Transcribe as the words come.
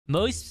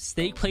Most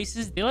steak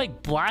places, they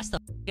like blast the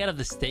out of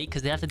the steak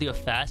because they have to do it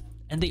fast,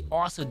 and they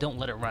also don't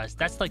let it rest.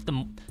 That's like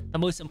the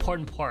most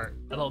important part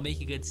about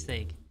making good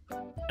steak.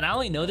 And I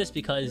only know this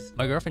because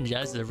my girlfriend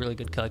Jazz is a really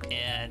good cook,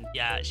 and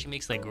yeah, she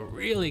makes like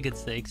really good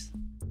steaks.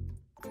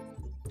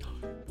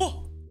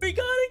 Oh, we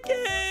got a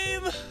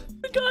game!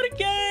 We got a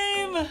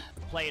game!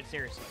 Play it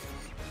seriously.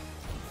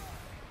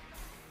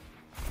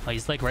 Oh,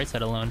 he's like right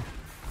side alone.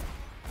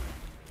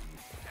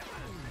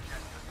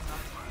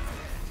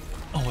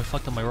 Oh, I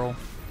fucked up my roll.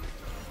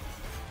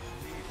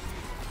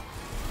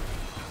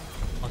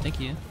 Oh,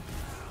 thank you.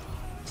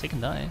 So can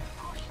die.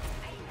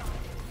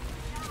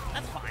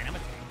 That's fine. I'm a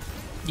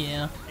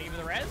Yeah. Thank you for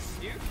the res,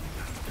 dude.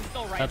 It's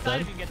still right That's side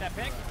dead. if you can get that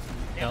pick.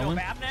 They have no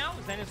BAP now.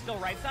 Zen is still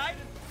right side.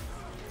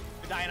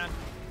 You're dying on.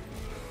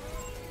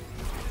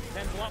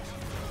 Zen's low.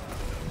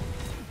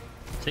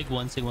 Sig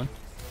one.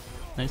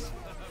 Nice.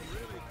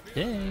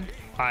 Dang.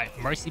 Alright,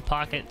 Mercy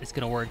Pocket. It's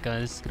gonna work,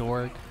 guys. It's gonna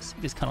work.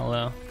 Sig is kind of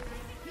low.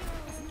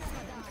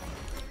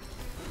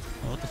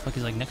 Oh, what the fuck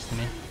is like next to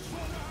me?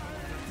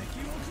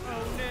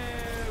 Oh no.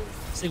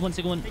 Sig one.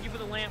 Thank you for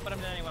the lamp, but I'm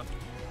dead anyway.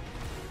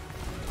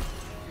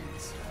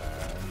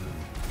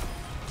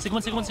 Sig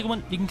one.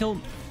 You can kill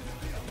him.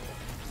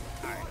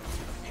 Alright.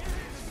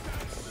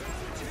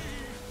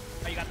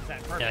 Oh, you got the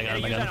set. Perfect. Yeah, I got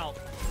him. Use that ult.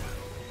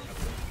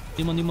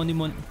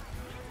 Demon.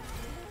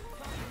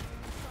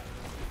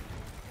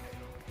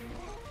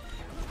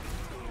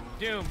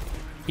 Doom.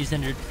 He's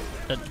injured.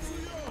 That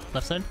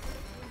left side.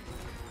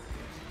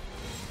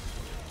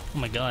 Oh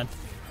my god.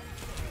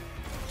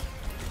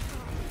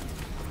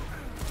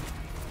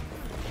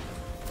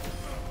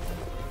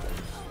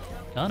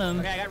 Got him.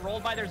 Okay, I got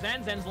rolled by their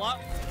Zen. Zen's low.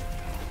 I'm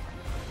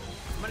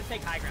gonna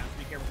take high ground, so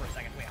be careful for a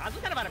second. Wait, I was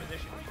kind of out of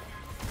position.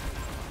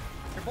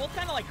 They're both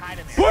kind of like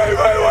hiding there.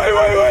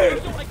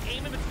 Wait! Don't like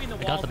aim in between the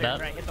walls there,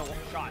 right? Hit the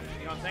shot.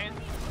 You know what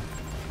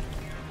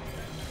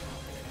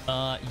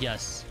I'm saying?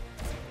 Yes.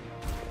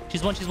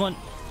 She's one.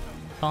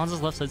 Oh,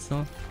 Hanzo's left side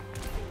still.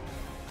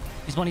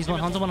 He's one.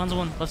 Hanzo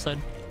one. Left side.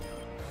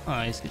 Oh,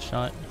 nice, good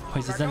shot. Oh,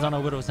 he's Zen's on a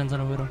widow.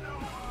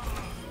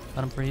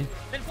 Got him for you.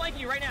 Zen's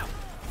flanking you right now.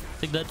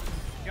 Take that.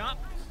 Jump.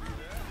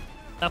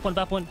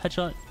 Bap one.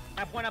 Headshot.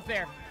 Have one up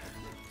there.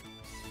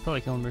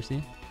 Probably killing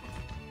Mercy.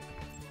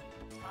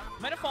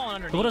 Might have fallen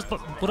underneath.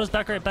 Widow's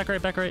back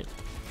right.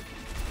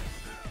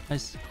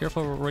 Nice.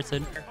 Careful, right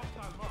side.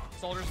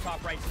 Soldiers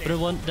top right stage. Widow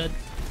one, dead.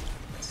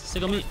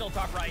 Sig on me. Still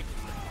top right.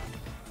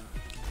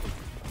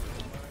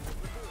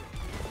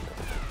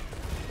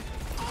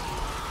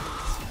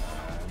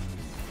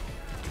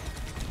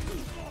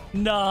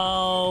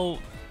 No.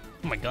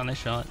 Oh my god, nice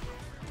shot.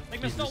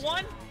 Like there's still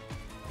one?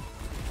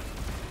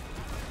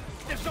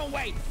 There's no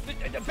way.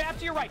 Bap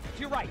to your right.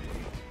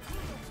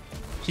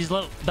 She's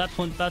low. Baps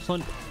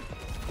one.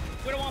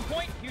 Widow on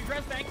point. Huge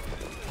res bank.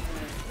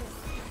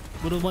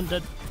 Widow one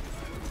dead.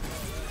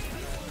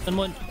 Then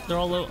one. They're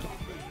all low.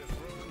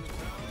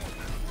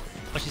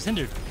 Oh, she's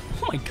injured.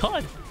 Oh my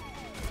god.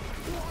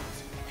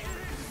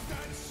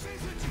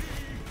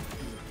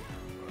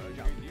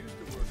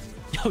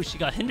 Yo, she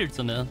got hindered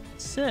somehow.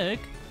 Sick.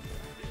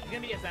 There's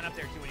gonna be a Zen up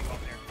there too when you go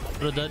up there.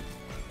 Widow dead.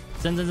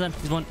 Zen.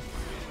 He's one.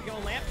 Go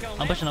lamp.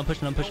 I'm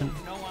pushing.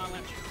 No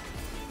lamp.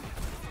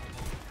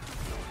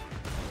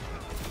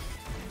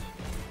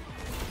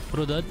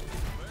 Widow dead.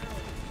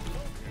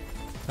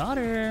 Got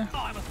her. Oh,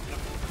 I must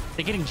have.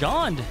 They're getting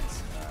johned.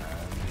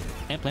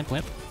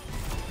 Lamp.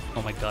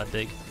 Oh my god,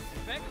 big.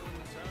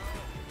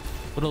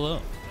 Widow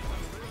low.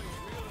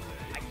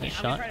 Nice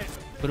shot.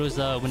 Widow's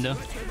window.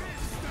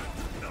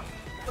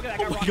 Look at that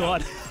guy. Oh my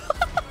god.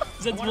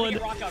 Zen's I wanted one. to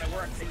get rock out. It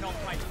worked. They don't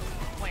fight.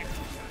 Plant.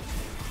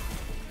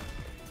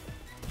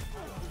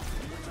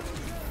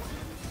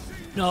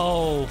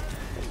 No.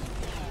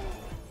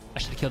 I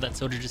should have killed that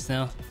soldier just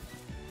now.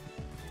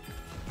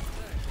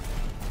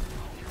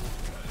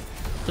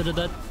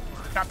 That.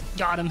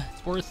 Got him.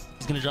 It's worth.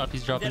 He's gonna drop.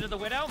 He's dropping. Dead of the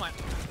widow.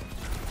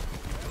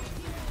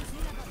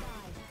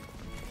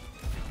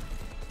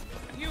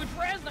 Huge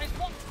res. Nice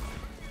block.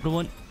 Widow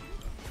one.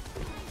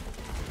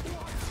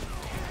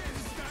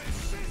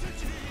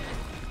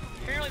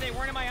 Apparently they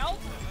weren't in my ult.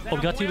 Oh,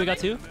 we got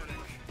two.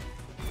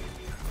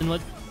 And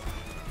what?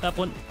 Tap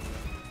one.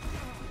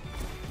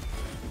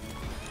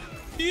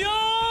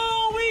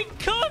 Yo, we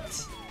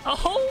cooked!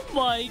 Oh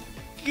my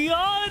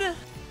god!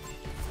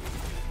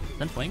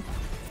 Then flank.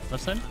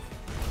 Left side.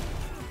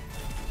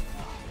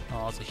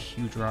 Oh, that's a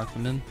huge rock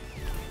from him.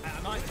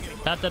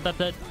 Tap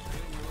that.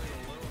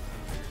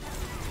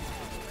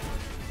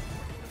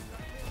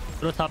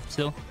 Widow top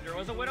still. There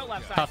was a widow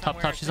left side.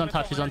 Top. She's on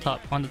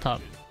top. On the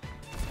top.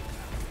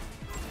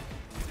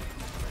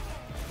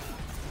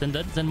 Zen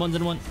dead. Zen one.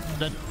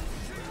 Dead.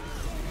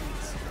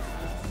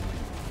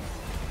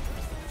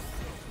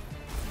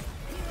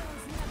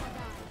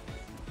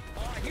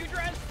 Huge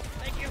res.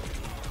 Thank you.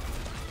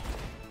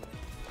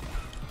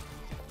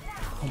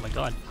 Oh my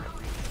god.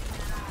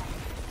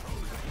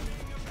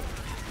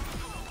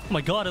 Oh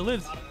my god, I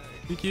lived.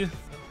 Thank you.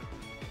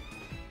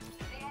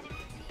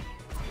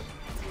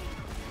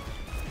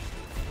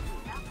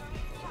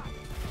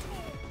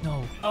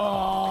 No. Oh,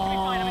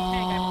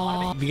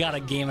 Oh, we got a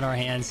game in our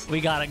hands.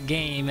 We got a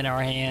game in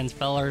our hands,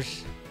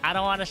 fellas. I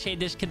don't want to say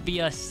this could be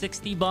a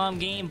 60 bomb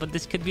game, but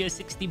this could be a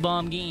 60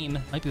 bomb game.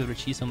 Might be able to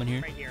cheese someone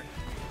here. Right here.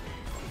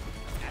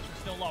 Ash is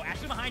still low.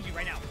 Ash is behind you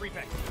right now. Free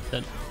pick.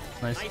 Good.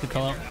 Nice. Good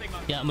call out.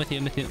 Yeah, I'm with you.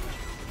 I'm with you.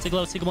 Sig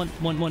low. Sig one.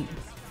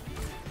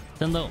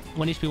 Then low.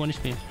 1 HP. 1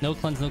 HP. No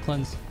cleanse. No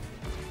cleanse.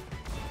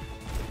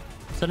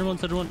 Center one.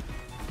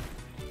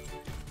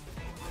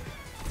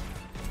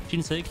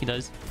 Shooting Sig. He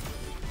does.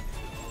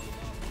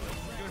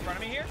 You in front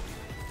of me here?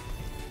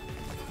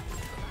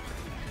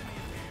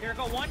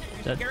 Jericho 1.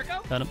 Dead.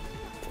 Jericho. Got him.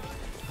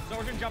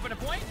 Sojourn jump into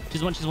point.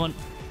 She's one.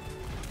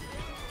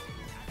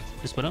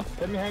 This widow.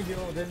 You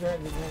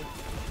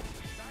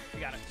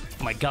got it.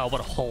 Oh my god,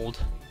 what a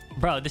hold.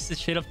 Bro, this is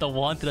straight up the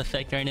wanted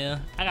effect right now.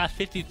 I got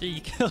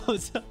 53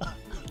 kills.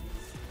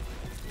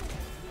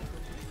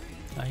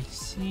 I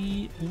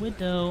see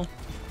widow.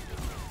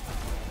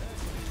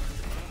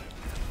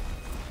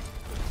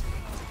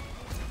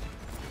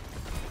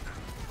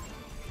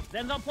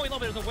 Zen's on point low,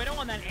 but there's a widow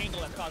on that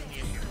angle that's causing the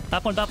issue.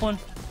 Top one.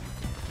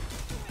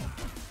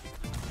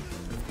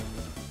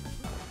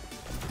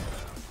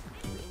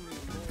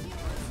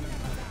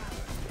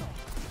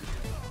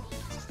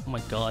 Oh my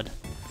god.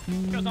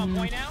 Goes on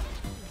point now.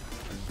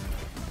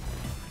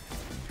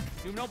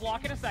 Do no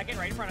block in a second,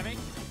 right in front of me.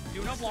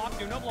 Do no block.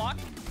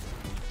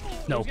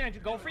 No. He's gonna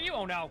go for you.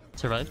 Oh no.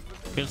 Survive.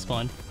 Good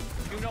spawn.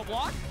 Do no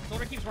block.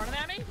 Soldier keeps running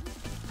at me.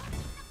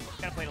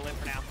 Gotta play to live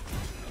for now.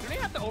 Do they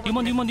have to over?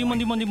 Demon. Give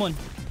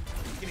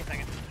me a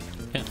second.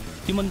 Yeah.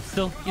 Demon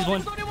still. He's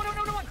one. No.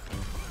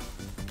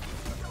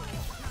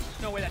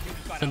 No way that dude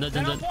just got Send out.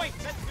 that. On point.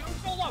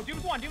 Dude's so low.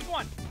 Dude's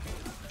one.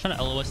 Trying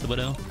to LOS the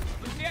widow.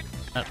 Lucia.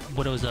 That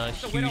widow's a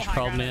huge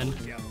problem, man.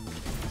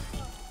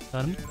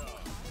 Got him.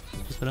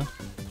 Just widow.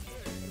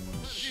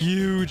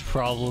 Huge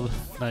problem.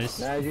 Nice.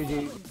 Nah,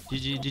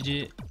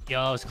 GG. Yo,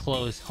 I was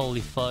close.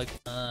 Holy fuck.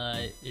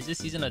 Is this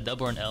season a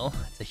dub or an L?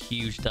 It's a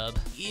huge dub.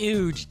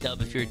 Huge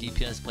dub if you're a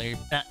DPS player.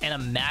 And a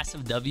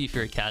massive W if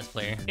you're a CAS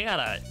player. We got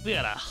a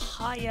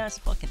high-ass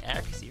fucking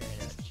accuracy right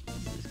now.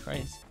 Jesus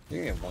Christ. You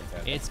can get one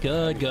tap. It's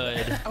good.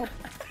 Oh,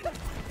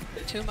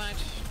 too much.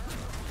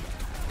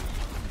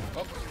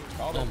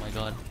 Oh my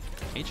god.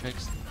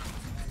 Matrix.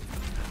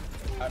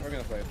 We're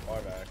gonna play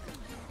far back.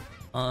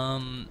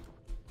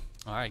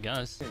 Alright,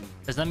 guys.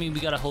 Does that mean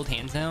we gotta hold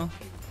hands now?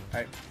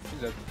 Alright,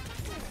 she's up.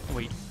 Oh,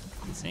 wait.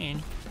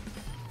 Insane.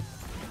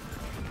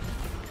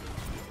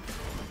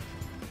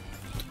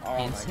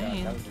 Oh Insane. my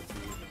god, that was just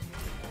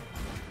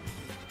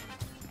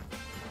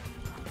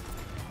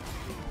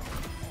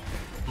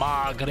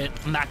Margaret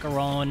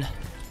Macaron.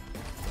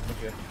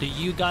 okay. Do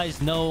you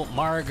guys know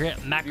Margaret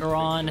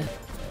Macaron?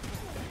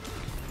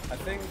 I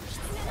think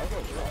I'll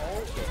go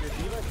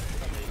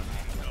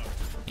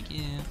Thank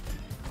you.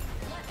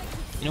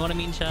 You know what I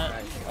mean, chat?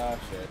 nice. Oh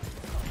shit.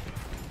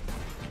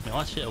 No,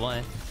 oh shit,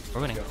 why?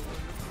 We're winning.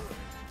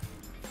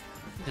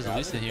 There's a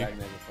Lucia here.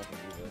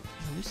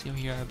 There's a Lucio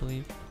here, I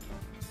believe.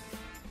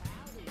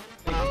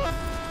 Got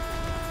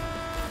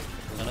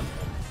him.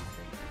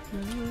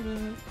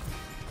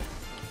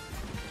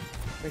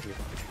 Thank you.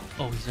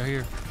 Oh, he's right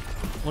here.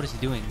 What is he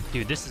doing?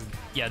 Dude, this is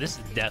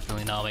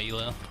definitely not my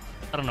elo.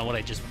 I don't know what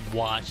I just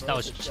watched. That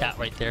was chat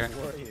right there.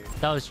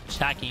 That was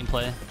chat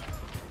gameplay.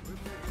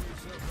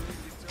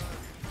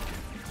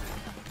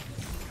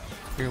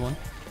 Here one.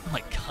 Oh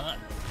my god.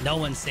 No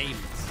one's safe.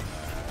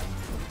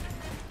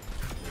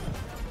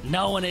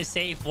 No one is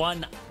safe.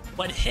 One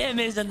but him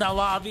is in the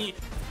lobby.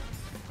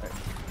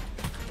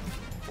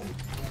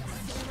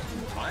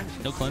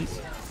 No cleanse.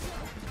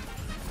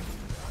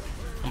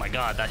 Oh my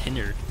god, that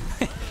hinder.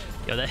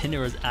 Yo, that hinder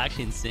was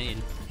actually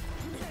insane.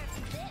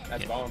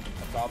 That's Yeah. bomb.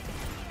 That's bomb.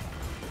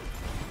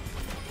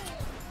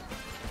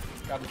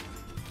 Got him.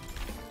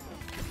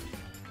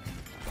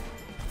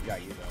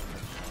 Got you though.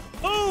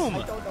 Boom!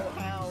 I don't know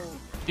how.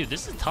 Dude,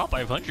 this is top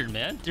 500,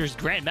 man. There's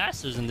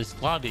Grandmasters in this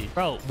lobby.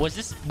 Bro, was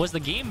the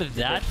game of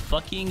that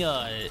fucking,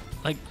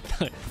 like,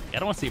 I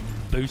don't want to say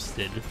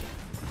boosted,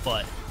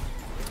 but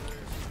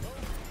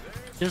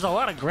there's a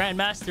lot of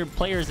Grandmaster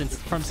players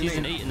from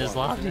Season 8 in this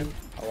lobby.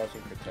 I'll watch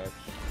him for touch.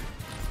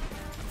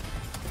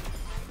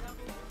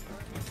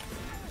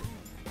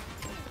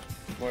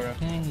 Moira.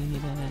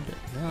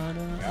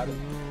 Got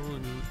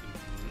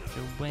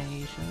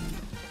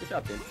Good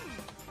job, dude.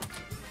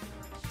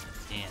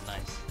 Yeah,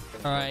 nice.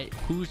 Alright,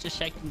 who's the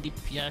second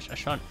DPS? I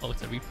shot. Oh,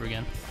 it's a Reaper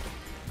again.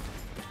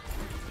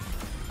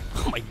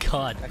 Oh my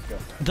god. Let's go.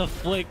 The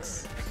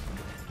flicks.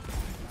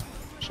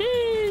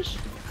 Sheesh.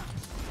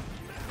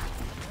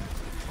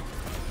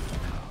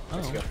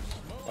 Let's Oh. go.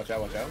 Watch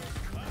out, watch out.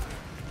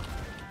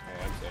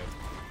 Hey, I'm safe.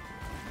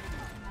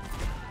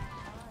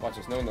 Watch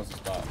this, no one knows the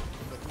spot.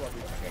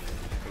 Okay,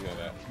 we know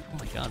that. Oh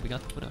my god, we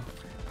got the widow.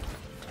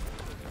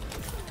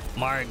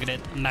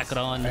 Margaret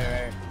Macaron.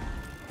 Hey.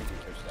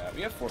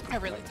 We have 4 people. I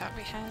really thought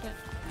we had it.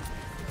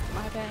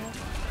 My bad.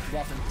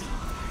 Got him.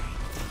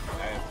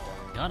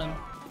 I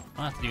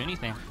don't have to do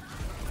anything.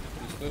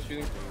 He's still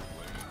shooting.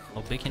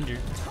 Oh, big hinder.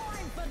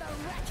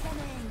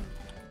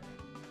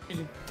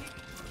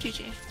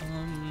 GG.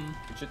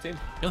 What's your team?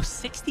 No,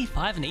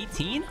 65 and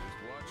 18?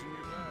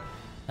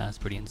 That's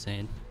pretty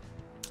insane.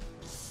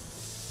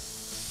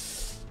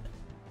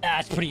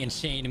 That's pretty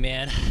insane,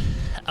 man.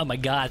 Oh my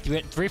god.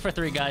 3 for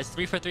 3, guys.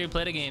 3 for 3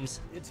 play the games.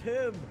 It's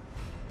him.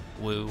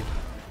 Woo.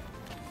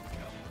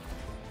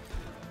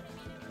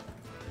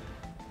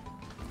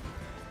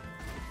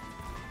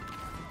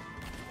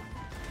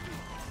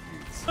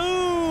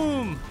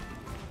 Boom!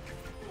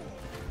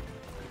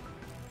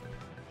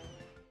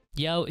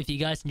 Yo, if you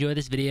guys enjoyed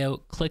this video,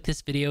 click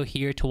this video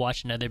here to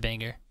watch another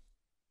banger.